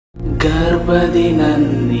ಗರ್ಭದಿ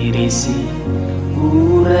ನನ್ನಿರಿಸಿ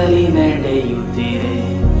ಊರಲಿ ನಡೆಯುತ್ತಿರೆ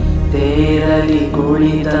ತೇರಲಿ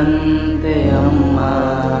ಕುಳಿತಂತೆ ಅಮ್ಮ.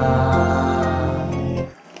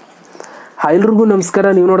 ಎಲ್ರಿಗೂ ನಮಸ್ಕಾರ.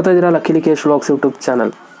 ನೀವು ನೋಡ್ತಾ ಇದ್ದೀರಾ ಲಕ್ಕೇಶ್ ವ್ಲಾಗ್ಸ್ ಯೂಟ್ಯೂಬ್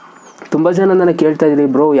ಚಾನಲ್. ತುಂಬ ಜನ ನನಗೆ ಕೇಳ್ತಾ ಇದ್ದೀರಿ,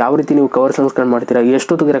 ಬ್ರೋ ಯಾವ ರೀತಿ ನೀವು ಕವರ್ ಸಾಂಗ್ಸ್ಗಳು ಮಾಡ್ತೀರಾ,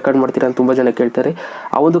 ಎಷ್ಟೊತ್ತಿಗೆ ರೆಕಾರ್ಡ್ ಮಾಡ್ತೀರಾ ಅಂತ ತುಂಬ ಜನ ಕೇಳ್ತಾರೆ.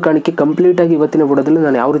 ಆ ಒಂದು ಕಾರಣಕ್ಕೆ ಕಂಪ್ಲೀಟಾಗಿ ಇವತ್ತಿನ ವಿಡಿಯೋದಲ್ಲಿ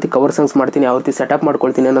ನಾನು ಯಾವ ರೀತಿ ಕವರ್ ಸಾಂಗ್ಸ್ ಮಾಡ್ತೀನಿ, ಯಾವ ರೀತಿ ಸೆಟಪ್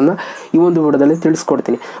ಮಾಡ್ಕೊಳ್ತೀನಿ ಅನ್ನೋದನ್ನ ಈ ಒಂದು ವಿಡಿಯೋದಲ್ಲಿ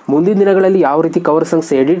ತಿಳಿಸ್ಕೊಡ್ತೀನಿ. ಮುಂದಿನ ದಿನಗಳಲ್ಲಿ ಯಾವ ರೀತಿ ಕವರ್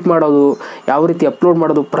ಸಾಂಗ್ಸ್ ಎಡಿಟ್ ಮಾಡೋದು, ಯಾವ ರೀತಿ ಅಪ್ಲೋಡ್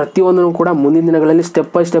ಮಾಡೋದು, ಪ್ರತಿಯೊಂದನ್ನು ಕೂಡ ಮುಂದಿನ ದಿನಗಳಲ್ಲಿ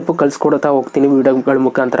ಸ್ಟೆಪ್ ಬೈ ಸ್ಟೆಪ್ ಕಲಿಸ್ಕೊಡ್ತಾ ಹೋಗ್ತೀನಿ ವಿಡಿಯೋಗಳ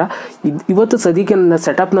ಮುಖಾಂತರ. ಇವತ್ತು ಸದ್ಯಕ್ಕೆ ನನ್ನ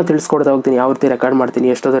ಸೆಟಪ್ನ ತಿಳಿಸ್ಕೊಡ್ತಾ ಹೋಗ್ತೀನಿ, ಯಾವ ರೀತಿ ರೆಕಾರ್ಡ್ ಮಾಡ್ತೀನಿ,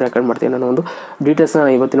 ಎಷ್ಟೊತ್ತು ರೆಕಾರ್ಡ್ ಮಾಡ್ತೀನಿ ಅನ್ನೋ ಒಂದು ಡೀಟೇಲ್ಸ್ನ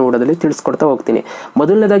ನಾನು ಇವತ್ತಿನ ವಿಡಿಯೋದಲ್ಲಿ ತಿಳಿಸ್ಕೊಡ್ತಾ ಹೋಗ್ತೀನಿ.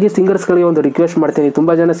 ಮೊದಲನೇದಾಗಿ ಸಿಂಗರ್ಸ್ಗಳಿಗೆ ಒಂದು ರಿಕ್ವೆಸ್ಟ್ ಮಾಡ್ತೀನಿ.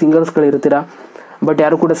 ತುಂಬ ಜನ ಸಿಂಗರ್ಸ್ಗಳು ಇರ್ತೀರಾ, ಬಟ್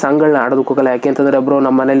ಯಾರು ಕೂಡ ಸಾಂಗ್ಗಳನ್ನ ಆಡೋದಕ್ಕೆ ಹೋಗಲ್ಲ. ಯಾಕೆಂತಂದರೆ ಬ್ರೋ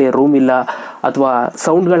ನಮ್ಮ ಮನೇಲಿ ರೂಮ್ ಇಲ್ಲ, ಅಥವಾ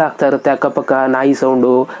ಸೌಂಡ್ಗಳಾಗ್ತಾ ಇರುತ್ತೆ, ಅಕ್ಕಪಕ್ಕ ನಾಯಿ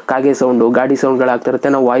ಸೌಂಡು, ಕಾಗೆ ಸೌಂಡು, ಗಾಡಿ ಸೌಂಡ್ಗಳಾಗ್ತಾ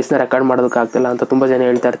ಇರುತ್ತೆ, ನಾವು ವಾಯ್ಸ್ನ ರೆಕಾರ್ಡ್ ಮಾಡೋದಕ್ಕಾಗ್ತಿಲ್ಲ ಅಂತ ತುಂಬ ಜನ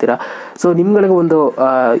ಹೇಳ್ತಾ ಇರ್ತೀರಾ. ಸೊ ನಿಮ್ಗಳಿಗೆ ಒಂದು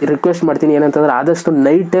ರಿಕ್ವೆಸ್ಟ್ ಮಾಡ್ತೀನಿ, ಏನಂತಂದರೆ ಆದಷ್ಟು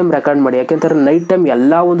ನೈಟ್ ಟೈಮ್ ರೆಕಾರ್ಡ್ ಮಾಡಿ. ಯಾಕೆಂತಂದರೆ ನೈಟ್ ಟೈಮ್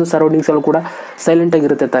ಎಲ್ಲ ಒಂದು ಸರೌಂಡಿಂಗ್ಸಲ್ಲೂ ಕೂಡ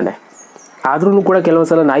ಸೈಲೆಂಟಾಗಿರುತ್ತೆ ತಾನೆ. ಆದ್ರೂ ಕೂಡ ಕೆಲವೊಂದು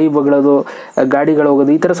ಸಲ ನಾಯಿ ಬಗಳೋದು, ಗಾಡಿಗಳು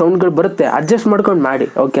ಹೋಗೋದು, ಈ ಥರ ಸೌಂಡ್ಗಳು ಬರುತ್ತೆ. ಅಡ್ಜಸ್ಟ್ ಮಾಡ್ಕೊಂಡು ಮಾಡಿ,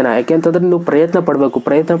 ಓಕೆನಾ. ಯಾಕೆಂತಂದರೆ ನೀವು ಪ್ರಯತ್ನ ಪಡಬೇಕು.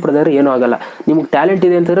 ಪ್ರಯತ್ನ ಪಡೆದ್ರೆ ಏನೂ ಆಗಲ್ಲ. ನಿಮ್ಗೆ ಟ್ಯಾಲೆಂಟ್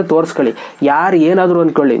ಇದೆ ಅಂತಂದರೆ ತೋರಿಸ್ಕೊಳ್ಳಿ. ಯಾರು ಏನಾದರೂ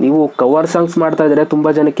ಅಂದ್ಕೊಳ್ಳಿ, ನೀವು ಕವರ್ ಸಾಂಗ್ಸ್ ಮಾಡ್ತಾ ಇದ್ದರೆ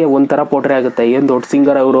ತುಂಬ ಜನಕ್ಕೆ ಒಂಥರ ಪೋಟ್ರೆ ಆಗುತ್ತೆ, ಏನು ದೊಡ್ಡ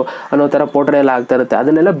ಸಿಂಗರ್ ಅವರು ಅನ್ನೋ ಥರ ಪೋಟ್ರೆ ಎಲ್ಲ ಆಗ್ತಾ ಇರುತ್ತೆ.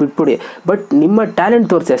 ಅದನ್ನೆಲ್ಲ ಬಿಟ್ಬಿಡಿ. ಬಟ್ ನಿಮ್ಮ ಟ್ಯಾಲೆಂಟ್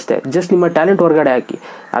ತೋರಿಸಿ ಅಷ್ಟೇ. ಜಸ್ಟ್ ನಿಮ್ಮ ಟ್ಯಾಲೆಂಟ್ ಹೊರಗಡೆ ಹಾಕಿ.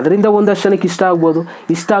 ಅದರಿಂದ ಒಂದಷ್ಟು ಜನಕ್ಕೆ ಇಷ್ಟ ಆಗ್ಬೋದು,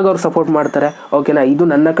 ಇಷ್ಟ ಆಗೋರು ಸಪೋರ್ಟ್ ಮಾಡ್ತಾರೆ, ಓಕೆನಾ. ಇದು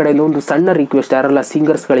ನನ್ನ ಕಡೆಯಿಂದ ಒಂದು ಸಣ್ಣ ರಿಕ್ವೆಸ್ಟ್. ಯಾರೆಲ್ಲ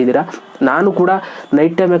ಸಿಂಗರ್ಸ್ಗಳಿದ್ದೀರಾ, ನಾನು ಕೂಡ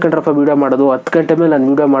ನೈಟ್ ಟೈಮ್ ಯಾಕಂಡ್ರಪ್ಪ ವೀಡಿಯೋ ಮಾಡೋದು, 10 ಗಂಟೆ ಮೇಲೆ ನಾನು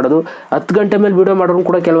ವೀಡಿಯೋ ಮಾಡೋದು. 10 ಗಂಟೆ ಮೇಲೆ ವೀಡಿಯೋ ಮಾಡೋರು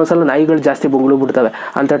ಕೂಡ ಕೆಲವೊಂದು ಸಲ ನಾಯಿಗಳು ಜಾಸ್ತಿ ಬೊಗಳು ಬಿಡ್ತವೆ.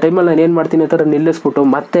 ಅಂಥ ಟೈಮಲ್ಲಿ ನಾನು ಏನು ಮಾಡ್ತೀನಿ ಅಂತ ನಿಲ್ಲಿಸ್ಬಿಟ್ಟು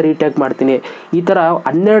ಮತ್ತೆ ರೀಟೇಕ್ ಮಾಡ್ತೀನಿ. ಈ ಥರ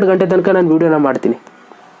 12 ಗಂಟೆ ತನಕ ನಾನು ವೀಡಿಯೋನ ಮಾಡ್ತೀನಿ,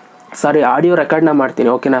 ಆಡಿಯೋ ರೆಕಾರ್ಡ್ನ ಮಾಡ್ತೀನಿ,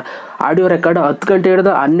 ಓಕೆನಾ. ಆಡಿಯೋ ರೆಕಾರ್ಡ್ 10 ಗಂಟೆ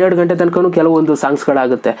ಹಿಡಿದು 12 ಗಂಟೆ ತನಕ ಕೆಲವೊಂದು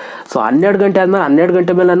ಸಾಂಗ್ಸ್ಗಳಾಗುತ್ತೆ. ಸೊ 12 ಗಂಟೆ ಆದಮೇಲೆ 12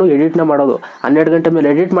 ಗಂಟೆ ಮೇಲೆ ನಾನು ಎಡಿಟ್ನ ಮಾಡೋದು. 12 ಗಂಟೆ ಮೇಲೆ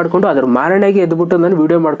ಎಡಿಟ್ ಮಾಡಿಕೊಂಡು ಅದ್ರ ಮಾರನೆಗೆ ಎದ್ಬಿಟ್ಟು ನಾನು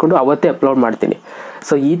ವೀಡಿಯೋ ಮಾಡಿಕೊಂಡು ಅವತ್ತೇ ಅಪ್ಲೋಡ್ ಮಾಡ್ತೀನಿ.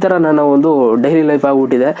 ಸೊ ಈ ಥರ ನನ್ನ ಒಂದು ಡೈಲಿ ಲೈಫ್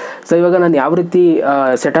ಆಗಿಬಿಟ್ಟಿದೆ. ಸೊ ಇವಾಗ ನಾನು ಯಾವ ರೀತಿ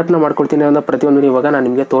ಸೆಟಪ್ನ ಮಾಡ್ಕೊಳ್ತೀನಿ ಅನ್ನೋ ಪ್ರತಿಯೊಂದು ಇವಾಗ ನಾನು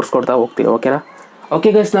ನಿಮಗೆ ತೋರಿಸ್ಕೊಡ್ತಾ ಹೋಗ್ತೀನಿ, ಓಕೆನಾ. ಓಕೆ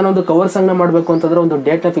ಗೈಸ್, ನಾನೊಂದು ಕವರ್ ಸಾಂಗ್ನ ಮಾಡಬೇಕು ಅಂತಂದರೆ ಒಂದು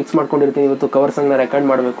ಡೇಟ್ನ ಫಿಕ್ಸ್ ಮಾಡ್ಕೊಂಡಿರ್ತೀನಿ. ಇವತ್ತು ಕವರ್ ಸಾಂಗ್ನ ರೆಕಾರ್ಡ್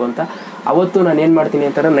ಮಾಡಬೇಕು ಅಂತ. ಅವತ್ತು ನಾನು ಏನು ಮಾಡ್ತೀನಿ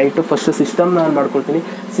ಅಂತಂದರೆ ನೈಟು ಫಸ್ಟ್ ಸಿಸ್ಟಮ್ನ ಆನ್ ಮಾಡ್ಕೊಳ್ತೀನಿ.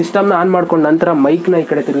 ಸಿಸ್ಟಮ್ನ ಆನ್ ಮಾಡ್ಕೊಂಡು ನಂತರ ಮೈಕ್ನ ಈ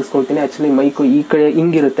ಕಡೆ ತಿರುಗಿಸ್ಕೊಳ್ತೀನಿ. ಆ್ಯಕ್ಚುಲಿ ಮೈಕು ಈ ಕಡೆ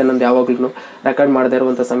ಹಿಂಗಿರುತ್ತೆ ನಂದು ಯಾವಾಗಲೂ ರೆಕಾರ್ಡ್ ಮಾಡದೇ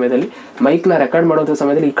ಇರುವಂಥ ಸಮಯದಲ್ಲಿ. ಮೈಕ್ನ ರೆಕಾರ್ಡ್ ಮಾಡುವಂಥ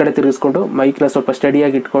ಸಮಯದಲ್ಲಿ ಈ ಕಡೆ ತಿರುಗಿಸ್ಕೊಂಡು ಮೈಕ್ನ ಸ್ವಲ್ಪ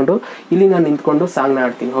ಸ್ಟಡಿಯಾಗಿ ಇಟ್ಕೊಂಡು ಇಲ್ಲಿ ನಾನು ನಿಂತ್ಕೊಂಡು ಸಾಂಗ್ನ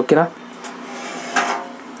ಆಡ್ತೀನಿ, ಓಕೆನಾ.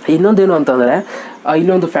 ಇನ್ನೊಂದೇನು ಅಂತಂದರೆ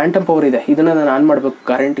ಇಲ್ಲೊಂದು ಫ್ಯಾಂಟಮ್ ಪವರ್ ಇದೆ, ಇದನ್ನು ನಾನು ಆನ್ ಮಾಡಬೇಕು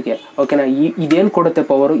ಕರೆಂಟ್ಗೆ, ಓಕೆನಾ. ಇದೇನು ಕೊಡುತ್ತೆ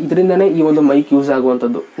ಪವರು, ಇದರಿಂದನೇ ಈ ಒಂದು ಮೈಕ್ ಯೂಸ್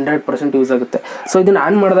ಆಗುವಂಥದ್ದು 100% ಯೂಸ್ ಆಗುತ್ತೆ. ಸೊ ಇದನ್ನು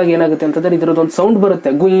ಆನ್ ಮಾಡಿದಾಗ ಏನಾಗುತ್ತೆ ಅಂತಂದರೆ ಇದರದ್ದೊಂದು ಸೌಂಡ್ ಬರುತ್ತೆ,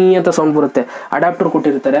 ಗುಯ್ ಅಂತ ಸೌಂಡ್ ಬರುತ್ತೆ. ಅಡಾಪ್ಟರ್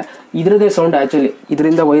ಕೊಟ್ಟಿರ್ತಾರೆ, ಇದರದೇ ಸೌಂಡ್. ಆ್ಯಕ್ಚುಲಿ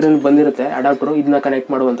ಇದರಿಂದ ವೈರಲ್ ಬಂದಿರುತ್ತೆ ಅಡಾಪ್ಟರು, ಇದನ್ನ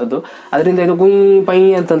ಕನೆಕ್ಟ್ ಮಾಡುವಂಥದ್ದು. ಅದರಿಂದ ಇದು ಗುಯ್ ಪೈ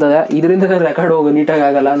ಅಂತಂದರೆ ಇದರಿಂದ ನಾನು ರೆಕಾರ್ಡ್ ಹೋಗಿ ನೀಟಾಗಿ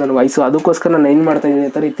ಆಗಲ್ಲ ನನ್ನ ವಾಯ್ಸು. ಅದಕ್ಕೋಸ್ಕರ ನಾನು ಏನು ಮಾಡ್ತಾ ಇದ್ದೀನಿ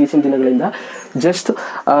ಅಂತಾರೆ ಇತ್ತೀಚಿನ ದಿನಗಳಿಂದ ಜಸ್ಟ್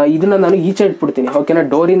ಇದನ್ನು ನಾನು ಈಚೆ ಇಟ್ಬಿಡ್ತೀನಿ, ಓಕೆನಾ.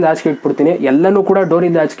 ಡೋರಿಂದ ಆಚೆ ಇಟ್ಬಿಡ್ತೀನಿ. ಎಲ್ಲನೂ ಕೂಡ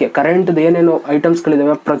ಡೋರಿಂದ ಆಚೆಗೆ ಕರೆಂಟ್ದು ಏನೇನು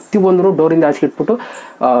ಐಟಮ್ಸ್ಗಳಿದ್ದಾವೆ ಪ್ರತಿಯೊಂದರೂ ಡೋರಿಂದ ಆಚೆ ಇಟ್ಬಿಟ್ಟು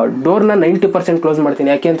ಡೋರ್ನ 90% ಕ್ಲೋಸ್ ಮಾಡ್ತೀನಿ.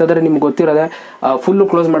 ಯಾಕೆ ಅಂತಂದರೆ ನಿಮ್ಗೆ ಗೊತ್ತಿರೋದೆ ಫುಲ್ಲು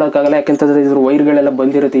ಕ್ಲೋಸ್ ಮಾಡೋಕ್ಕಾಗಲ್ಲ. ಯಾಕೆಂತಂದರೆ ಇದ್ರ ವೈರ್ಗಳೆಲ್ಲ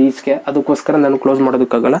ಬಂದಿರುತ್ತೆ ಈಚೆಗೆ, ಅದಕ್ಕೋಸ್ಕರ ನಾನು ಕ್ಲೋಸ್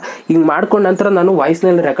ಮಾಡೋದಕ್ಕಾಗಲ್ಲ. ಹಿಂಗೆ ಮಾಡ್ಕೊಂಡು ನಂತರ ನಾನು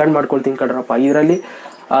ವಾಯ್ಸ್ನಲ್ಲಿ ರೆಕಾರ್ಡ್ ಮಾಡ್ಕೊಳ್ತೀನಿ ಕಣ್ರಪ್ಪ. ಇದರಲ್ಲಿ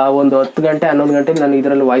ಒಂದು 10 ಗಂಟೆ 11 ಗಂಟೆ ನಾನು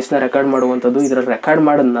ಇದರಲ್ಲಿ ವಾಯ್ಸ್ನ ರೆಕಾರ್ಡ್ ಮಾಡುವಂಥದ್ದು. ಇದರಲ್ಲಿ ರೆಕಾರ್ಡ್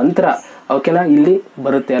ಮಾಡಿದ ನಂತರ ಓಕೆನಾ ಇಲ್ಲಿ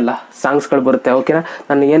ಬರುತ್ತೆ, ಎಲ್ಲ ಸಾಂಗ್ಸ್ಗಳು ಬರುತ್ತೆ, ಓಕೆನಾ.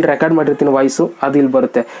 ನಾನು ಏನು ರೆಕಾರ್ಡ್ ಮಾಡಿರ್ತೀನಿ ವಾಯ್ಸು ಅದು ಇಲ್ಲಿ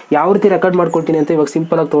ಬರುತ್ತೆ. ಯಾವ ರೀತಿ ರೆಕಾರ್ಡ್ ಮಾಡ್ಕೊಳ್ತೀನಿ ಅಂತ ಇವಾಗ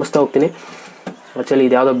ಸಿಂಪಲಾಗಿ ತೋರಿಸ್ತಾ ಹೋಗ್ತೀನಿ. ಆ್ಯಕ್ಚುಲಿ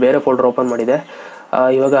ಇದು ಯಾವುದೋ ಬೇರೆ ಫೋಲ್ಡರ್ ಓಪನ್ ಮಾಡಿದೆ.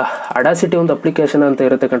 ಇವಾಗ ಅಡಾಸಿಟಿ ಒಂದು ಅಪ್ಲಿಕೇಶನ್ ಅಂತ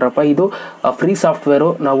ಇರುತ್ತೆ ಕಣ್ರಪ್ಪ. ಇದು ಫ್ರೀ ಸಾಫ್ಟ್ವೇರು.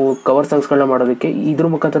 ನಾವು ಕವರ್ ಸಾಂಗ್ಸ್ಗಳನ್ನ ಮಾಡೋದಕ್ಕೆ ಇದ್ರ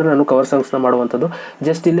ಮುಖಾಂತರ ನಾನು ಕವರ್ ಸಾಂಗ್ಸ್ನ ಮಾಡುವಂಥದ್ದು.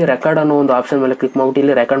 ಜಸ್ಟ್ ಇಲ್ಲಿ ರೆಕಾರ್ಡ್ ಅನ್ನೋ ಒಂದು ಆಪ್ಷನ್ ಮೇಲೆ ಕ್ಲಿಕ್ ಮಾಡಿಬಿಟ್ಟು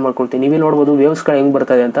ಇಲ್ಲಿ ರೆಕಾರ್ಡ್ ಮಾಡ್ಕೊಳ್ತೀನಿ. ನೀವೇ ನೋಡ್ಬೋದು ವೇವ್ಸ್ಗಳು ಹೆಂಗೆ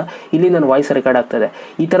ಬರ್ತದೆ ಅಂತ. ಇಲ್ಲಿ ನಾನು ವಾಯ್ಸ್ ರೆಕಾರ್ಡ್ ಆಗ್ತದೆ.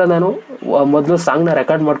 ಈ ಥರ ನಾನು ಮೊದಲು ಸಾಂಗ್ನ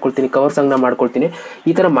ರೆಕಾರ್ಡ್ ಮಾಡ್ಕೊಳ್ತೀನಿ, ಕವರ್ ಸಾಂಗ್ನ ಮಾಡ್ಕೊಳ್ತೀನಿ.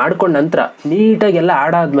 ಈ ಥರ ಮಾಡ್ಕೊಂಡು ನಂತರ ನೀಟಾಗಿ ಎಲ್ಲ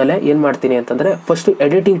ಆಡಾದ್ಮೇಲೆ ಏನು ಮಾಡ್ತೀನಿ ಅಂತಂದರೆ ಫಸ್ಟು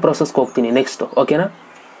ಎಡಿಟಿಂಗ್ ಪ್ರೊಸೆಸ್ಗೆ ಹೋಗ್ತೀನಿ ನೆಕ್ಸ್ಟು, ಓಕೆನಾ.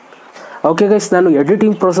 ಓಕೆ ಗೈಸ್, ನಾನು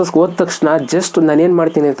ಎಡಿಟಿಂಗ್ ಪ್ರೊಸೆಸ್ಗೆ ಹೋದ ತಕ್ಷಣ ಜಸ್ಟ್ ನಾನೇನು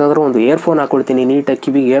ಮಾಡ್ತೀನಿ ಅಂತಂದ್ರೆ ಒಂದು ಇಯರ್ಫೋನ್ ಹಾಕೊಳ್ತೀನಿ. ನೀಟಾಗಿ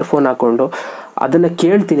ಕಿವಿಗೆ ಇಯರ್ಫೋನ್ ಹಾಕ್ಕೊಂಡು ಅದನ್ನು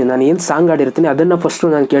ಕೇಳ್ತೀನಿ. ನಾನು ಏನು ಸಾಂಗ್ ಆಡಿರ್ತೀನಿ ಅದನ್ನು ಫಸ್ಟು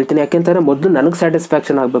ನಾನು ಕೇಳ್ತೀನಿ. ಯಾಕೆಂತಂದರೆ ಮೊದಲು ನನಗೆ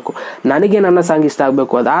ಸ್ಯಾಟಿಸ್ಫ್ಯಾಕ್ಷನ್ ಆಗಬೇಕು, ನನಗೆ ನನ್ನ ಸಾಂಗ್ ಇಷ್ಟ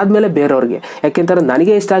ಆಗಬೇಕು, ಅದಾದಮೇಲೆ ಬೇರೆಯವ್ರಿಗೆ. ಯಾಕೆಂತಂದರೆ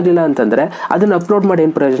ನನಗೆ ಇಷ್ಟ ಆಗಲಿಲ್ಲ ಅಂತಂದರೆ ಅದನ್ನು ಅಪ್ಲೋಡ್ ಮಾಡಿ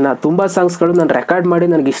ಏನು ಪ್ರಯೋಜನ. ತುಂಬ ಸಾಂಗ್ಸ್ಗಳು ನಾನು ರೆಕಾರ್ಡ್ ಮಾಡಿ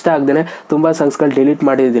ನನಗೆ ಇಷ್ಟ ಆಗದೇ ತುಂಬ ಸಾಂಗ್ಸ್ಗಳು ಡಿಲೀಟ್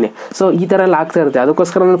ಮಾಡಿದ್ದೀನಿ. ಸೊ ಈ ಥರ ಎಲ್ಲ ಆಗ್ತಾ ಇರುತ್ತೆ.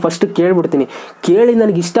 ಅದಕ್ಕೋಸ್ಕರ ನಾನು ಫಸ್ಟ್ ಕೇಳಿಬಿಡ್ತೀನಿ. ಕೇಳಿ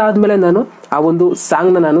ನನಗೆ ಇಷ್ಟ ಆದಮೇಲೆ ನಾನು ಆ ಒಂದು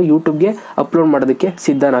ಸಾಂಗ್ನ ನಾನು ಯೂಟ್ಯೂಬ್ಗೆ ಅಪ್ಲೋಡ್ ಮಾಡೋದಕ್ಕೆ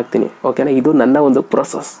ಸಿದ್ಧನಾಗ್ತೀನಿ, ಓಕೆನಾ. ಇದು ನನ್ನ ಒಂದು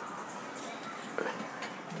ಪ್ರೊಸೆಸ್.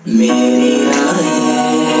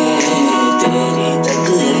 तेरी तक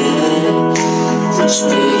है तुझ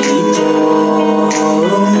पे ही तो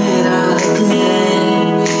मेरा हक है,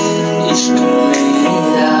 इश्क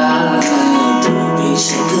मेरा तू भी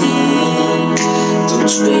शक है,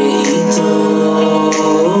 तुझ पे ही तो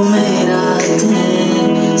मेरा हक है,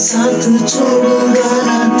 साथ छोड़ूंगा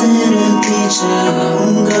ना तेरे पीछे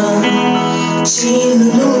आऊंगा, छीन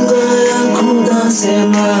लूंगा या खुदा से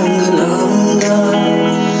मांग रंग लाऊंगा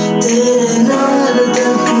तेरे नाल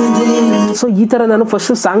तकदीर। ಸೊ ಈ ಥರ ನಾನು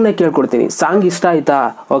ಫಸ್ಟ್ ಸಾಂಗ್ನ ಕೇಳ್ಕೊಡ್ತೀನಿ. ಸಾಂಗ್ ಇಷ್ಟ ಆಯ್ತಾ,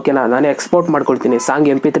 ಓಕೆನಾ, ನಾನು ಎಕ್ಸ್ಪೋರ್ಟ್ ಮಾಡ್ಕೊಳ್ತೀನಿ, ಸಾಂಗ್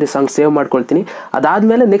MP3 ಸಾಂಗ್ ಸೇವ್ ಮಾಡ್ಕೊಳ್ತೀನಿ.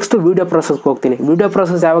 ಅದಾದಮೇಲೆ ನೆಕ್ಸ್ಟ್ ವೀಡಿಯೋ ಪ್ರೊಸೆಸ್ಗೆ ಹೋಗ್ತೀನಿ. ವೀಡಿಯೋ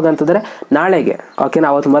ಪ್ರೊಸೆಸ್ ಯಾವಾಗ ಅಂತಂದರೆ ನಾಳೆಗೆ, ಓಕೆನಾ.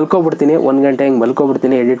 ಅವತ್ತು ಮಲ್ಕೊಬಿಡ್ತೀನಿ, 1 ಗಂಟೆ ಹಿಂಗೆ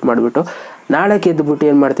ಮಲ್ಕೊಬಿಡ್ತೀನಿ ಎಡಿಟ್ ಮಾಡಿಬಿಟ್ಟು. ನಾಳೆಗೆ ಎದ್ದುಬಿಟ್ಟು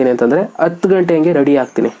ಏನು ಮಾಡ್ತೀನಿ ಅಂತಂದರೆ 10 ಗಂಟೆ ಹಂಗೆ ರೆಡಿ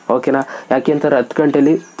ಆಗ್ತೀನಿ, ಓಕೆನಾ. ಯಾಕೆ ಅಂತಾರೆ 10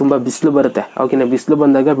 ಗಂಟೆಲಿ ತುಂಬ ಬಿಸಿಲು ಬರುತ್ತೆ, ಓಕೆನಾ. ಬಿಸಿಲು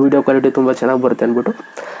ಬಂದಾಗ ವೀಡಿಯೋ ಕ್ವಾಲಿಟಿ ತುಂಬ ಚೆನ್ನಾಗಿ ಬರುತ್ತೆ ಅಂದ್ಬಿಟ್ಟು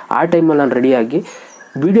ಆ ಟೈಮಲ್ಲಿ ನಾನು ರೆಡಿಯಾಗಿ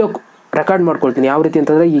ವೀಡಿಯೋ ರೆಕಾರ್ಡ್ ಮಾಡ್ಕೊಳ್ತೀನಿ. ಯಾವ ರೀತಿ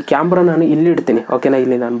ಅಂತಂದರೆ ಈ ಕ್ಯಾಮ್ರಾ ನಾನು ಇಲ್ಲಿ ಇಡ್ತೀನಿ, ಓಕೆನಾ.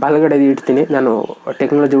 ಇಲ್ಲಿ ನಾನು ಬಲಗಡೆ ಇಡ್ತೀನಿ, ನಾನು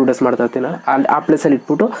ಟೆಕ್ನಾಲಜಿ ವೀಡಿಯೋಸ್ ಮಾಡ್ತಾ ಇರ್ತೀನಿ. ಆ ಪ್ಲೇಸಲ್ಲಿ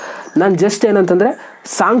ಇಟ್ಬಿಟ್ಟು ನಾನು ಜಸ್ಟ್ ಏನಂತಂದರೆ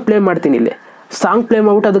ಸಾಂಗ್ ಪ್ಲೇ ಮಾಡ್ತೀನಿ. ಇಲ್ಲಿ ಸಾಂಗ್ ಪ್ಲೇ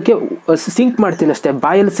ಮಾಡ್ಬಿಟ್ಟು ಅದಕ್ಕೆ ಸಿಂಕ್ ಮಾಡ್ತೀನಿ ಅಷ್ಟೇ,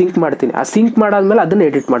 ಬಾಯಲ್ಲಿ ಸಿಂಕ್ ಮಾಡ್ತೀನಿ. ಆ ಸಿಂಕ್ ಮಾಡಾದ್ಮೇಲೆ ಅದನ್ನು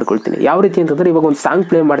ಎಡಿಟ್ ಮಾಡ್ಕೊಳ್ತೀನಿ. ಯಾವ ರೀತಿ ಅಂತಂದರೆ ಇವಾಗ ಒಂದು ಸಾಂಗ್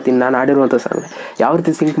ಪ್ಲೇ ಮಾಡ್ತೀನಿ, ನಾನು ಆಡಿರುವಂಥ ಸಾಂಗ್ ಯಾವ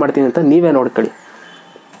ರೀತಿ ಸಿಂಕ್ ಮಾಡ್ತೀನಿ ಅಂತ ನೀವೇ ನೋಡ್ಕೊಳ್ಳಿ.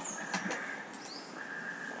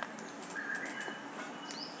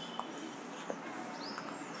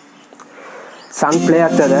 ಸಾಂಗ್ ಪ್ಲೇ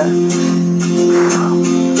ಆಗ್ತದೆ,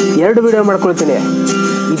 2 ವೀಡಿಯೋ ಮಾಡ್ಕೊಳ್ತೀನಿ.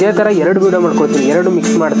 ಇದೇ ಥರ 2 ವೀಡಿಯೋ ಮಾಡ್ಕೊಳ್ತೀನಿ, 2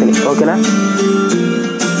 ಮಿಕ್ಸ್ ಮಾಡ್ತೀನಿ, ಓಕೆನಾ.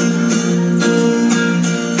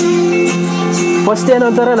 ಫಸ್ಟ್ ಏನು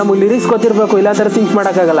ಅಂತಾರೆ, ನಮಗೆ ಲಿರಿಕ್ಸ್ ಗೊತ್ತಿರಬೇಕು, ಇಲ್ಲ ಥರ ಸಿಂಕ್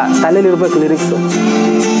ಮಾಡೋಕ್ಕಾಗಲ್ಲ, ತಲೆಯಲ್ಲಿ ಇರಬೇಕು ಲಿರಿಕ್ಸು.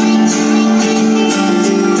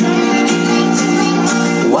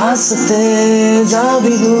 वास्ते जा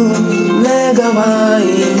भी दूं मैं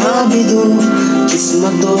गवाही माँ भी दूं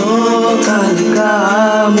किस्मतों का लिखा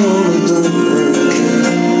मोड़ दूं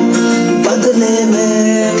बदले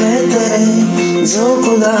में मैं तेरे जो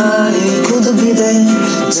खुदाई खुद भी दे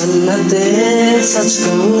जन्नते सच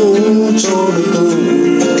कहूँ छोड़ दूं.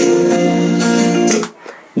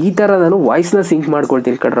 ಈ ಥರ ನಾನು ವಾಯ್ಸ್ನ ಸಿಂಕ್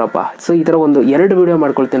ಮಾಡ್ಕೊಳ್ತೀನಿ ಕಣ್ರಪ್ಪ. ಸೊ ಈ ಥರ ಒಂದು 2 ವೀಡಿಯೋ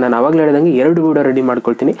ಮಾಡ್ಕೊಳ್ತೀನಿ. ನಾನು ಅವಾಗಲೇ ಹೇಳಿದಂಗೆ 2 ವೀಡಿಯೋ ರೆಡಿ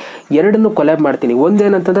ಮಾಡ್ಕೊಳ್ತೀನಿ. 2 ಕೊಲ್ಯಾಬ್ ಮಾಡ್ತೀನಿ.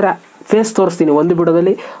 ಒಂದೇನಂತಂದರೆ ಫೇಸ್ ತೋರಿಸ್ತೀನಿ, ಒಂದು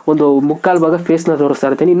ವಿಡಿಯೋದಲ್ಲಿ ಒಂದು 3/4 ಭಾಗ ಫೇಸ್ನ ತೋರಿಸ್ತಾ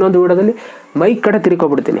ಇರ್ತೀನಿ, ಇನ್ನೊಂದು ವಿಡಿಯೋದಲ್ಲಿ ಮೈಕ್ ಕಡೆ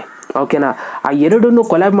ತಿರ್ಕೊಬಿಡ್ತೀನಿ, ಓಕೆನಾ. ಆ 2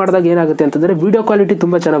 ಕೊಲ್ಯಾಬ್ ಮಾಡಿದಾಗ ಏನಾಗುತ್ತೆ ಅಂತಂದರೆ ವೀಡಿಯೋ ಕ್ವಾಲಿಟಿ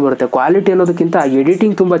ತುಂಬ ಚೆನ್ನಾಗಿ ಬರುತ್ತೆ. ಕ್ವಾಲಿಟಿ ಅನ್ನೋದಕ್ಕಿಂತ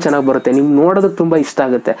ಎಡಿಟಿಂಗ್ ತುಂಬ ಚೆನ್ನಾಗಿ ಬರುತ್ತೆ, ನಿಮ್ಗೆ ನೋಡೋದಕ್ಕೆ ತುಂಬ ಇಷ್ಟ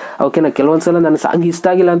ಆಗುತ್ತೆ, ಓಕೆನಾ. ಕೆಲವೊಂದು ಸಲ ನನ್ನ ಸಾಂಗ್ ಇಷ್ಟ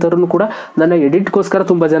ಆಗಿಲ್ಲ ಅಂತರೂ ಕೂಡ ನನ್ನ ಎಡಿಟ್ಗೋಸ್ಕರ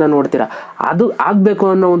ತುಂಬ ಜನ ನೋಡ್ತೀರಾ. ಅದು ಆಗಬೇಕು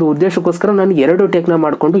ಅನ್ನೋ ಒಂದು ಉದ್ದೇಶಕ್ಕೋಸ್ಕರ ನಾನು 2 ಟೇಕ್ನ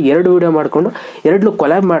ಮಾಡಿಕೊಂಡು 2 ವೀಡಿಯೋ ಮಾಡಿಕೊಂಡು 2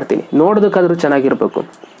 ಕೊಲ್ಯಾಬ್ ಮಾಡ್ತೀನಿ. ನೋಡೋದಕ್ಕಾದ್ರೂ ಚೆನ್ನಾಗಿರಬೇಕು,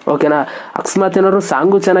 ಓಕೆನಾ. ಅಕಸ್ಮಾತ್ ಏನಾದ್ರು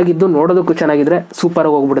ಸಾಂಗು ಚೆನ್ನಾಗಿದ್ದು ನೋಡೋದಕ್ಕೂ ಚೆನ್ನಾಗಿದ್ರೆ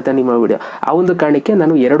ಸೂಪರಾಗಿ ಹೋಗ್ಬಿಡುತ್ತೆ ನಿಮ್ಮ ವಿಡಿಯೋ. ಆ ಒಂದು ಕಾರಣಕ್ಕೆ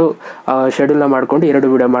ನಾನು 2 ಶೆಡ್ಯೂಲ್ನ ಮಾಡ್ಕೊಂಡು 2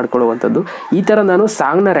 ವೀಡಿಯೋ ಮಾಡ್ಕೊಳ್ಳುವಂಥದ್ದು. ಈ ಥರ ನಾನು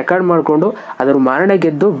ಸಾಂಗ್ನ ರೆಕಾರ್ಡ್ ಮಾಡಿಕೊಂಡು ಅದರ ಮಾರನೇ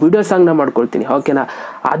ಗೆದ್ದು ವೀಡಿಯೋ ಸಾಂಗ್ನ ಮಾಡ್ಕೊಳ್ತೀನಿ, ಓಕೆನಾ.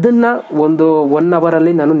 ಅದನ್ನು ಒಂದು 1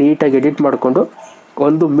 ಅವರಲ್ಲಿ ನಾನು ನೀಟಾಗಿ ಎಡಿಟ್ ಮಾಡಿಕೊಂಡು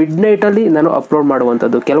ಒಂದು ಮಿಡ್ನೈಟಲ್ಲಿ ನಾನು ಅಪ್ಲೋಡ್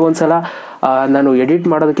ಮಾಡುವಂಥದ್ದು. ಕೆಲವೊಂದು ಸಲ ನಾನು ಎಡಿಟ್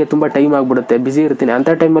ಮಾಡೋದಕ್ಕೆ ತುಂಬ ಟೈಮ್ ಆಗಿಬಿಡುತ್ತೆ, ಬ್ಯುಸಿ ಇರ್ತೀನಿ.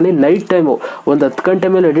 ಅಂಥ ಟೈಮಲ್ಲಿ ನೈಟ್ ಟೈಮು ಒಂದು 10 ಗಂಟೆ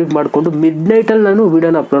ಮೇಲೆ ಎಡಿಟ್ ಮಾಡಿಕೊಂಡು ಮಿಡ್ನೈಟಲ್ಲಿ ನಾನು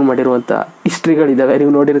ವೀಡಿಯೋನ ಅಪ್ಲೋಡ್ ಮಾಡಿರುವಂಥ ಹಿಸ್ಟ್ರಿಗಳಿದ್ದಾವೆ,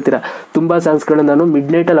 ನೀವು ನೋಡಿರ್ತೀರ. ತುಂಬ ಸಾಂಗ್ಸ್ಗಳನ್ನ ನಾನು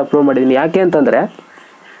ಮಿಡ್ನೈಟಲ್ಲಿ ಅಪ್ಲೋಡ್ ಮಾಡಿದ್ದೀನಿ. ಯಾಕೆ ಅಂತಂದರೆ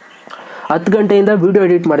 10 ಗಂಟೆಯಿಂದ ವೀಡಿಯೋ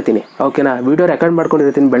ಎಡಿಟ್ ಮಾಡ್ತೀನಿ, ಓಕೆನಾ. ವೀಡಿಯೋ ರೆಕಾರ್ಡ್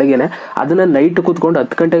ಮಾಡ್ಕೊಂಡಿರ್ತೀನಿ ಬೆಳಗ್ಗೆನೆ, ಅದನ್ನು ನೈಟ್ ಕೂತ್ಕೊಂಡು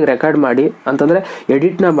 10 ಗಂಟೆಗೆ ರೆಕಾರ್ಡ್ ಮಾಡಿ ಅಂತಂದರೆ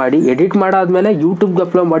ಎಡಿಟ್ ಮಾಡಾದ್ಮೇಲೆ ಯೂಟ್ಯೂಬ್ಗೆ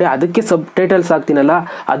ಅಪ್ಲೋಡ್ ಮಾಡಿ ಅದಕ್ಕೆ ಸಬ್ ಟೈಟಲ್ಸ್ ಹಾಕ್ತೀನಲ್ಲ,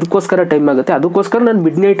 ಅದಕ್ಕೋಸ್ಕರ ಟೈಮ್ ಆಗುತ್ತೆ. ಅದಕ್ಕೋಸ್ಕರ ನಾನು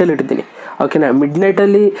ಮಿಡ್ನೈಟಲ್ಲಿ ಇಡ್ತೀನಿ, ಓಕೆನಾ.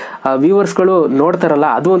 ಮಿಡ್ನೈಟಲ್ಲಿ ವ್ಯೂವರ್ಸ್ಗಳು ನೋಡ್ತಾರಲ್ಲ,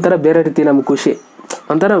 ಅದು ಒಂಥರ ಬೇರೆ ರೀತಿ ನಮ್ಗೆ ಖುಷಿ,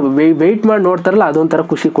 ಒಂಥರ ವೆಯ್ಟ್ ಮಾಡಿ ನೋಡ್ತಾರಲ್ಲ, ಅದೊಂಥರ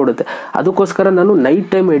ಖುಷಿ ಕೊಡುತ್ತೆ. ಅದಕ್ಕೋಸ್ಕರ ನಾನು ನೈಟ್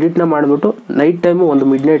ಟೈಮ್ ಎಡಿಟ್ನ ಮಾಡಿಬಿಟ್ಟು ನೈಟ್ ಟೈಮು ಒಂದು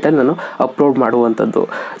ಮಿಡ್ನೈಟಲ್ಲಿ ನಾನು ಅಪ್ಲೋಡ್ ಮಾಡುವಂಥದ್ದು.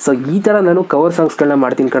 ಸೊ ಈ ಥರ ನಾನು ಕವರ್ ಸಾಂಗ್ಸ್ಗಳನ್ನ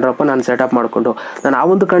ಮಾಡ್ತೀನಿ ಕಣ್ರಪ್ಪ, ನಾನು ಸೆಟಪ್ ಮಾಡಿಕೊಂಡು. ನಾನು ಆ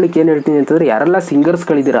ಒಂದು ಕಾರಣಕ್ಕೆ ಏನು ಹೇಳ್ತೀನಿ ಅಂತಂದರೆ, ಯಾರೆಲ್ಲ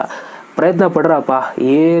ಸಿಂಗರ್ಸ್ಗಳಿದ್ದೀರಾ ಪ್ರಯತ್ನ ಪಡ್ರಪ್ಪ,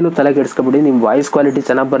 ಏನು ತಲೆ ಕೆಡಿಸ್ಕೊಬಿಡಿ. ನಿಮ್ಮ ವಾಯ್ಸ್ ಕ್ವಾಲಿಟಿ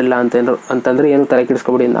ಚೆನ್ನಾಗಿ ಬರಲಿಲ್ಲ ಅಂತಂದರೆ ಏನು ತಲೆ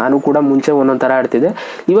ಕೆಡಿಸ್ಕೊಬಿಡಿ. ನಾನು ಕೂಡ ಮುಂಚೆ ಒಂದೊಂದು ಥರ ಆಡ್ತಿದ್ದೆ,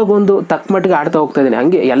 ಇವಾಗ ಒಂದು ತಕ್ಕ ಮಟ್ಟಿಗೆ ಆಡ್ತಾ ಹೋಗ್ತಾ ಇದ್ದೀನಿ.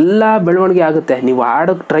 ಹಂಗೆ ಎಲ್ಲ ಬೆಳವಣಿಗೆ ಆಗುತ್ತೆ. ನೀವು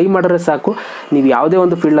ಆಡೋಕ್ಕೆ ಟ್ರೈ ಮಾಡಿದ್ರೆ ಸಾಕು. ನೀವು ಯಾವುದೇ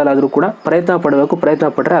ಒಂದು ಫೀಲ್ಡಲ್ಲಾದರೂ ಕೂಡ ಪ್ರಯತ್ನ ಪಡಬೇಕು.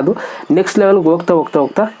 ಪ್ರಯತ್ನ ಪಟ್ಟರೆ ಅದು ನೆಕ್ಸ್ಟ್ ಲೆವೆಲ್ಗೆ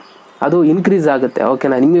ಹೋಗ್ತಾ ಅದು ಇನ್ಕ್ರೀಸ್ ಆಗುತ್ತೆ,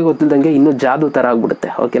 ಓಕೆನಾ. ನಿಮಗೆ ಗೊತ್ತಿಲ್ಲದಂಗೆ ಇನ್ನೂ ಜಾದು ಥರ ಆಗಿಬಿಡುತ್ತೆ,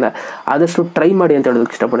 ಓಕೆನಾ. ಆದಷ್ಟು ಟ್ರೈ ಮಾಡಿ ಅಂತ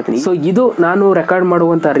ಹೇಳೋದಕ್ಕೆ ಇಷ್ಟಪಡ್ತೀನಿ. ಸೊ ಇದು ನಾನು ರೆಕಾರ್ಡ್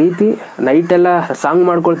ಮಾಡುವಂಥ ರೀತಿ. ನೈಟೆಲ್ಲ ಸಾಂಗ್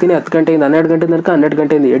ಮಾಡ್ಕೊಳ್ತೀನಿ, 10 ಗಂಟೆಯಿಂದ 12 ಗಂಟೆ ತನಕ, 12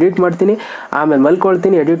 ಗಂಟೆಯಿಂದ ಎಡಿಟ್ ಮಾಡ್ತೀನಿ, ಆಮೇಲೆ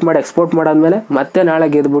ಮಲ್ಕೊಳ್ತೀನಿ. ಎಡಿಟ್ ಮಾಡಿ ಎಕ್ಸ್ಪೋರ್ಟ್ ಮಾಡಾದ್ಮೇಲೆ ಮತ್ತೆ ನಾಳೆ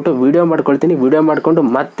ಗೆದ್ಬಿಟ್ಟು ವೀಡಿಯೋ ಮಾಡ್ಕೊಳ್ತೀನಿ. ವೀಡಿಯೋ ಮಾಡಿಕೊಂಡು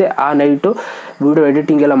ಮತ್ತೆ ಆ ನೈಟು ವೀಡಿಯೋ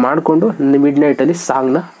ಎಡಿಟಿಂಗ್ ಎಲ್ಲ ಮಾಡಿಕೊಂಡು ಮಿಡ್ನೈಟಲ್ಲಿ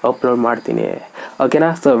ಸಾಂಗ್ನ ಅಪ್ಲೋಡ್ ಮಾಡ್ತೀನಿ, ಓಕೆನಾ.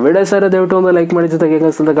 ಸೊ ವಿಡಿಯೋ ಸರ್ ದಯವಿಟ್ಟು ಒಂದು ಲೈಕ್ ಮಾಡಿ, ಜೊತೆಗೆ ಹೇಗೆ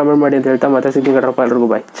ಅನ್ಸುತ್ತೆ ಕಮೆಂಟ್ ಮಾಡಿ ಅಂತ ಹೇಳ್ತಾ ಮತ್ತೆ ಸಿಗ್ತೀನಿ. ಎಲ್ಲರಿಗೂ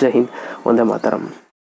ಬಾಯ್, ಜೈ ಹಿಂದ್, ಒಂದೇ ಮಾತರಂ.